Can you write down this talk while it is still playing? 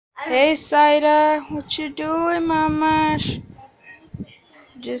Hey Saida, what you doing, mama?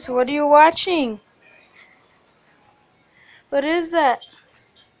 Just what are you watching? What is that?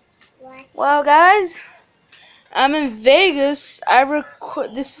 Well, guys, I'm in Vegas.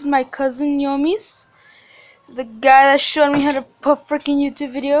 This is my cousin Yomis, the guy that showed me how to put freaking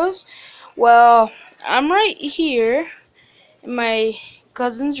YouTube videos. Well, I'm right here in my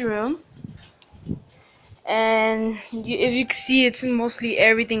cousin's room, and if you can see, it's mostly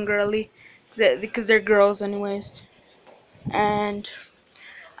everything girly, because they're girls, anyways. And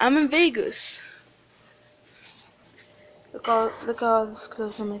I'm in Vegas. Look all this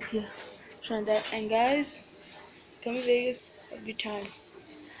clothes on my tia. Trying that. And guys, come to Vegas, have a good time.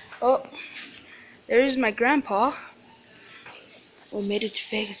 Oh, there's my grandpa. We made it to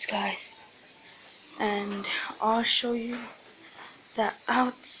Vegas, guys. And I'll show you the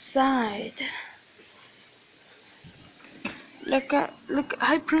outside. Look,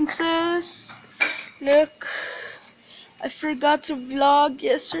 hi princess. Look, I forgot to vlog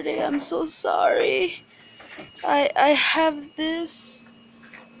yesterday. I'm so sorry. I have this.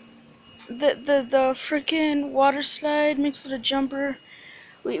 The freaking water slide mixed with a jumper.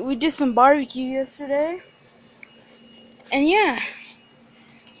 We did some barbecue yesterday, and yeah,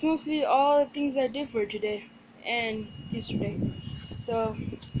 it's mostly all the things I did for today and yesterday. So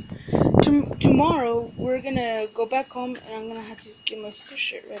tomorrow we're gonna go back home, and I'm gonna have to get my school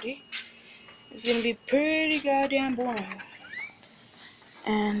shit ready. It's gonna be pretty goddamn boring.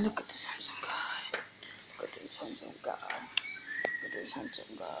 And look at this handsome guy. Look at this handsome guy. Look at this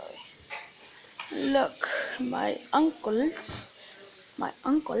handsome guy. Look, my uncles. My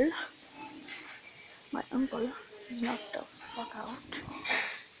uncle is knocked the fuck out.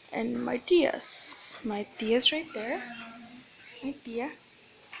 And my tia's right there. My tia.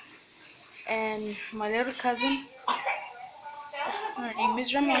 And my little cousin. Her name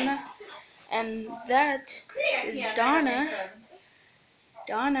is Ramona. And that is Donna.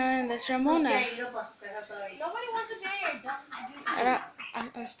 And that's Ramona. Nobody wants to pay.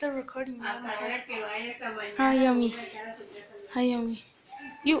 I'm still recording. Hi, Yummy. Hi, Yummy.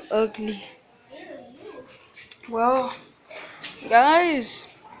 You ugly. Well, guys,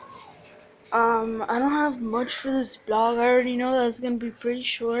 I don't have much for this vlog. I already know that it's gonna be pretty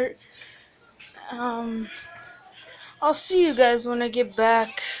short. I'll see you guys when I get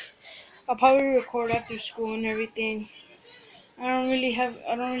back. I'll probably record after school and everything. I don't really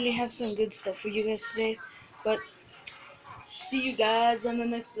have some good stuff for you guys today, but see you guys on the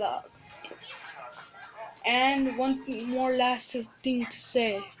next vlog. And one more last thing to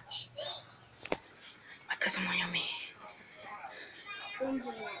say. My cousin Miami.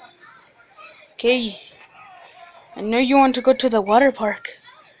 Okay. I know you want to go to the water park.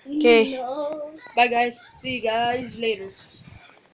 Okay. No. Bye guys. See you guys later.